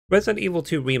Resident Evil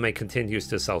 2 Remake continues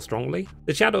to sell strongly,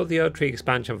 the Shadow of the Erdtree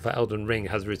expansion for Elden Ring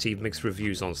has received mixed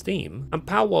reviews on Steam, and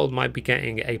Palworld might be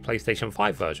getting a PlayStation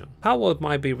 5 version. Palworld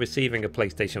might be receiving a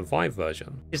PlayStation 5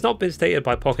 version. It's not been stated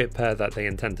by Pocket Pair that they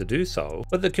intend to do so,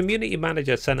 but the community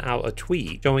manager sent out a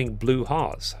tweet showing blue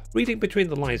hearts. Reading between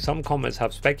the lines, some comments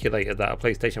have speculated that a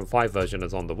PlayStation 5 version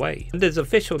is on the way, and there's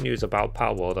official news about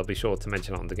Palworld I'll be sure to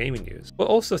mention on the gaming news. We're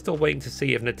also still waiting to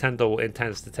see if Nintendo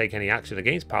intends to take any action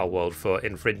against Palworld for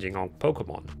infringing on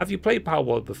Pokemon. Have you played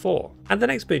Palworld before? And the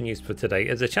next big news for today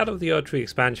is the Shadow of the Erdtree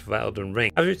expansion for Elden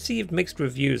Ring has received mixed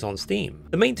reviews on Steam.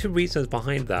 The main two reasons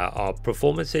behind that are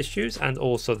performance issues and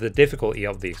also the difficulty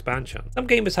of the expansion. Some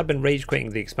gamers have been rage quitting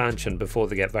the expansion before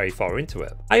they get very far into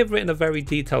it. I have written a very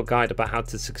detailed guide about how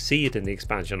to succeed in the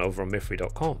expansion over on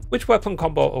Mithrie.com. Which weapon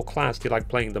combo or class do you like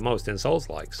playing the most in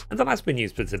Souls-likes? And the last big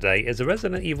news for today is the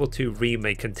Resident Evil 2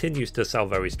 Remake continues to sell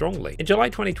very strongly. In July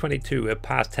 2022 it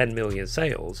passed 10 million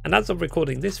sales, and as of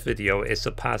recording this video it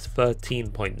surpassed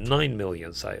 13.9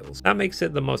 million sales. That makes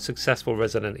it the most successful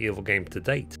Resident Evil game to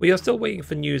date. We are still waiting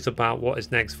for news about what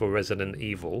is next for Resident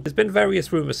Evil. There's been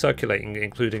various rumours circulating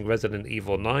including Resident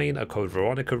Evil 9, a Code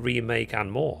Veronica remake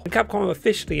and more. When Capcom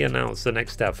officially announced the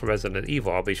next step for Resident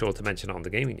Evil, I'll be sure to mention it on the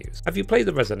gaming news. Have you played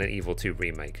the Resident Evil 2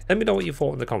 remake? Let me know what you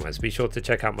thought in the comments. Be sure to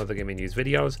check out my other gaming news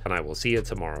videos and I will see you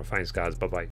tomorrow. Thanks guys, bye bye.